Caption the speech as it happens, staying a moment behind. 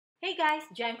Hey guys,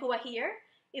 Jankua here.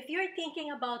 If you're thinking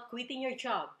about quitting your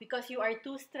job because you are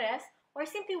too stressed or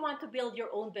simply want to build your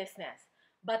own business,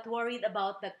 but worried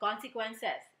about the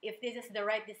consequences, if this is the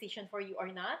right decision for you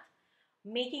or not,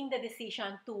 making the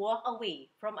decision to walk away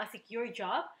from a secure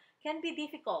job can be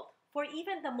difficult for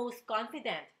even the most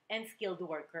confident and skilled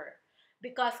worker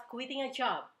because quitting a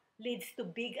job leads to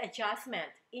big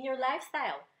adjustment in your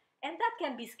lifestyle, and that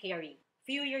can be scary.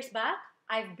 Few years back,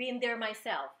 I've been there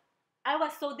myself. I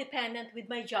was so dependent with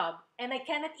my job and I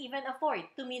cannot even afford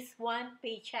to miss one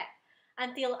paycheck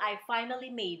until I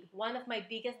finally made one of my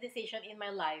biggest decisions in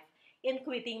my life in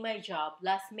quitting my job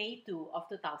last May 2 of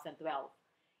 2012.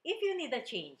 If you need a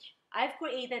change, I've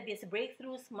created this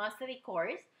Breakthroughs Mastery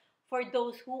course for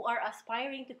those who are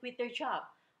aspiring to quit their job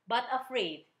but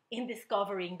afraid in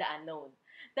discovering the unknown.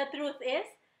 The truth is,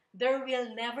 there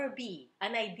will never be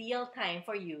an ideal time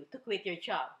for you to quit your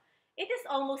job. It is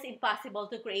almost impossible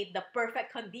to create the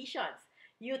perfect conditions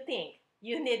you think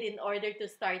you need in order to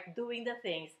start doing the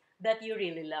things that you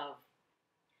really love.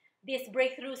 This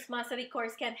Breakthroughs Mastery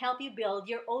course can help you build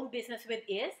your own business with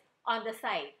ease on the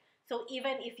side. So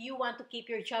even if you want to keep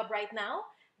your job right now,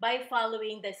 by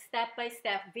following the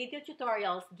step-by-step video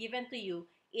tutorials given to you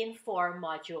in 4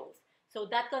 modules. So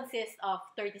that consists of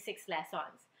 36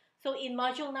 lessons. So in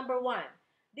module number 1,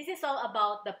 this is all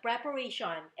about the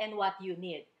preparation and what you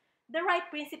need. The right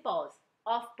principles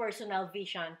of personal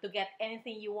vision to get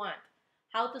anything you want.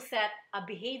 How to set a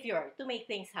behavior to make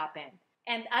things happen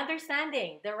and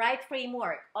understanding the right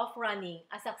framework of running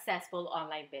a successful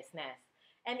online business.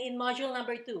 And in module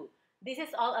number 2, this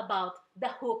is all about the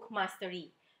hook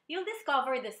mastery. You'll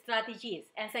discover the strategies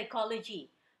and psychology,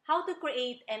 how to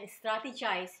create and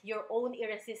strategize your own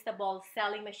irresistible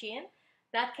selling machine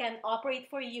that can operate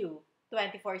for you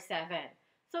 24/7.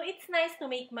 So it's nice to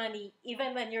make money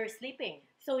even when you're sleeping.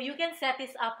 So you can set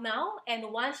this up now,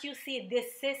 and once you see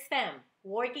this system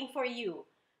working for you,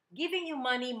 giving you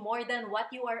money more than what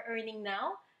you are earning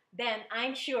now, then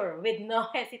I'm sure with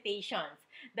no hesitations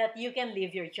that you can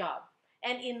leave your job.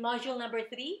 And in module number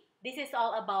 3, this is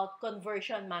all about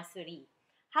conversion mastery.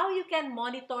 How you can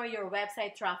monitor your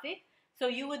website traffic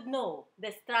so you would know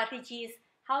the strategies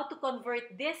how to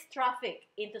convert this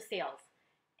traffic into sales.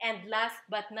 And last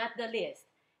but not the least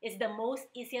is the most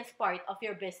easiest part of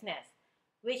your business,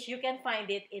 which you can find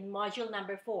it in module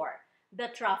number 4, the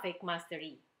traffic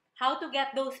mastery. How to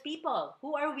get those people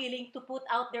who are willing to put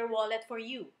out their wallet for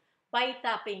you by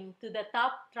tapping to the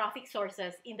top traffic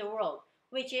sources in the world,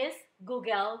 which is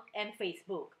Google and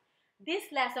Facebook.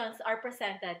 These lessons are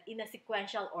presented in a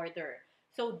sequential order,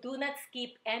 so do not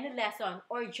skip any lesson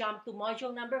or jump to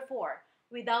module number 4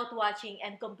 without watching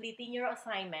and completing your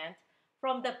assignment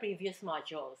from the previous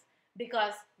modules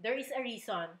because there is a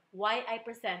reason why I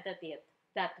presented it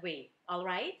that way,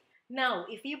 alright? Now,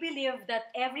 if you believe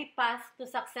that every path to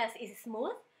success is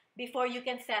smooth before you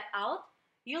can set out,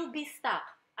 you'll be stuck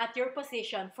at your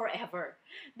position forever.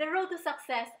 The road to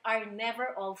success are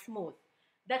never all smooth.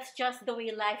 That's just the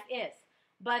way life is.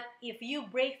 But if you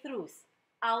break through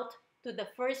out to the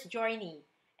first journey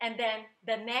and then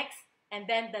the next and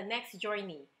then the next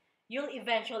journey, you'll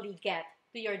eventually get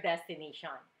to your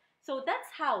destination. So that's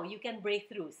how you can break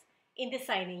through in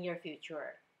designing your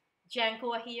future.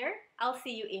 Jankua here. I'll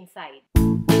see you inside.